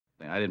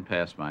I didn't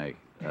pass my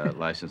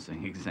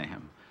licensing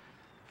exam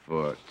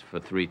for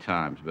 3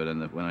 times, but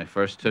when I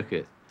first took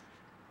it,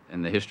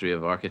 in the history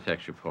of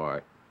architecture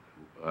part,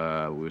 we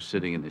were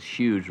sitting in this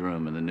huge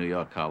room in the New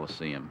York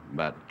Coliseum,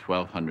 about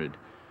 1,200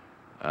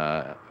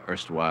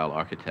 erstwhile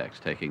architects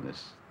taking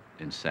this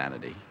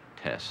insanity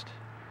test.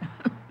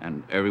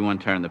 And everyone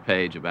turned the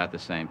page about the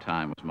same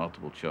time. It was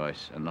multiple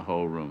choice, and the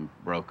whole room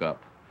broke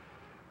up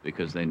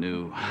because they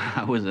knew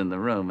I was in the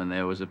room, and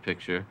there was a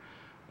picture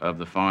of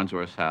the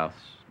Farnsworth House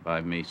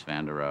by Mies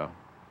van der Rohe,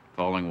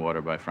 Falling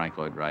Water by Frank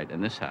Lloyd Wright,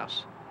 and this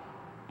house.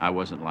 I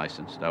wasn't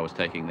licensed. I was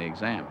taking the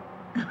exam.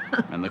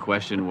 And the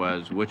question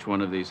was, which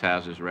one of these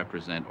houses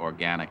represent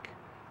organic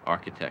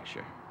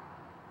architecture?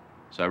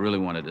 So I really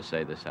wanted to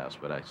say this house,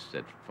 but I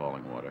said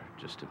Falling Water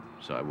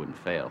so I wouldn't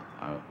fail.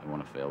 I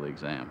want to fail the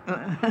exam.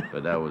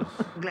 But that was...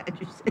 I'm glad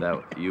you said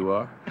that. You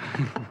are?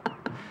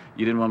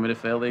 You didn't want me to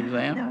fail the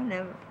exam? No,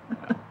 never.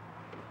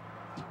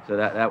 So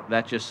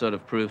that just sort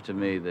of proved to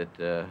me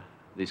that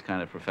these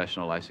kind of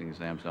professional licensing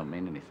exams don't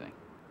mean anything.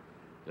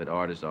 That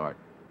art is art.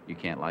 You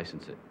can't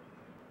license it.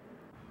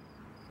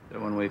 So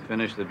when we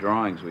finished the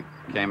drawings, we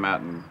came out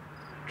and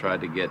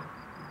tried to get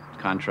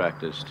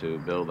contractors to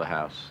build the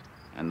house.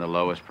 And the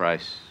lowest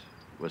price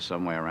was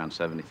somewhere around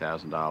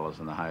 $70,000,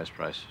 and the highest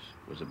price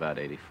was about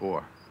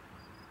 $84,000.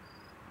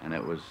 And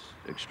it was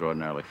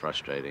extraordinarily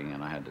frustrating,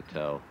 and I had to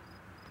tell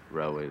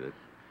Rowe that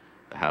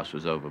the house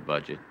was over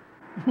budget,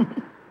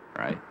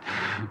 right?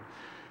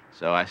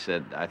 So I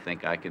said, I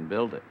think I can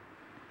build it,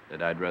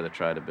 that I'd rather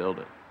try to build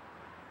it.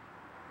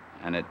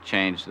 And it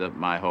changed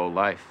my whole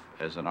life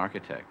as an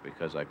architect,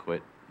 because I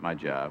quit my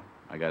job.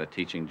 I got a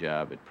teaching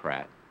job at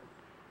Pratt.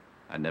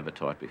 I never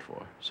taught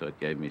before, so it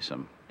gave me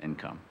some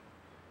income.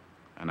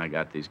 And I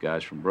got these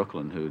guys from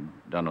Brooklyn who'd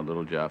done a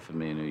little job for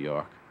me in New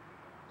York,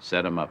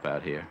 set them up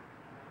out here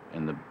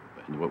in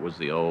what was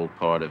the old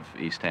part of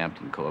East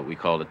Hampton. We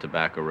called it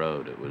Tobacco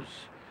Road. It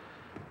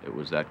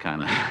was that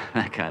kind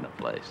of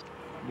place.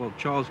 Well,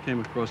 Charles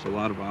came across a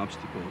lot of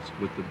obstacles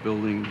with the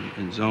building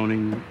and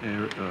zoning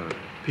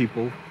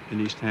people in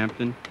East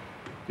Hampton,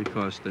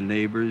 because the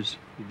neighbors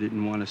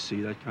didn't want to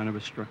see that kind of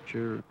a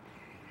structure.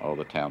 All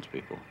the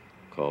townspeople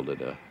called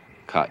it a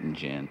cotton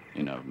gin,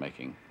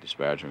 making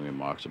disparaging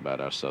remarks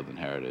about our Southern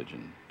heritage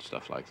and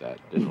stuff like that.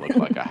 Didn't look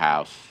like a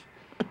house.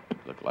 It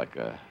looked like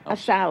a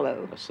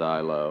silo. A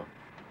silo.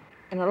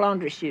 And a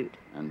laundry chute.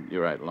 And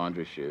you're right,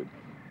 laundry chute.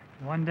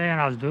 One day when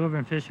I was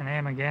delivering fish in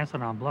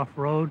Amagansett on Bluff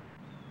Road,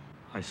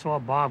 I saw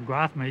Bob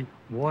Gwathmey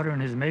watering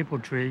his maple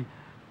tree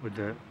with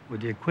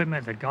the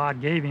equipment that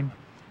God gave him.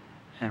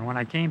 And when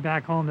I came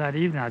back home that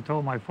evening, I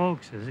told my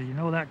folks, I said,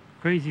 that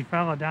crazy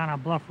fella down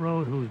on Bluff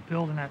Road who's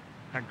building that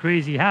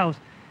crazy house,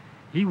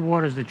 he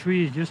waters the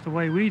trees just the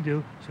way we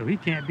do, so he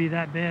can't be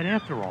that bad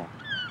after all.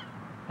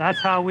 That's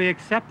how we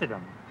accepted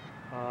him.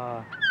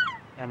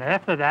 And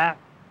after that,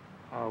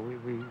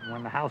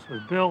 when the house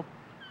was built,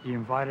 he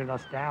invited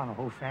us down, the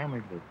whole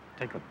family, to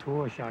take a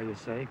tour, shall you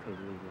say, because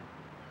it was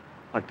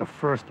like the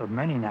first of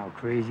many now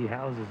crazy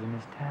houses in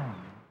this town.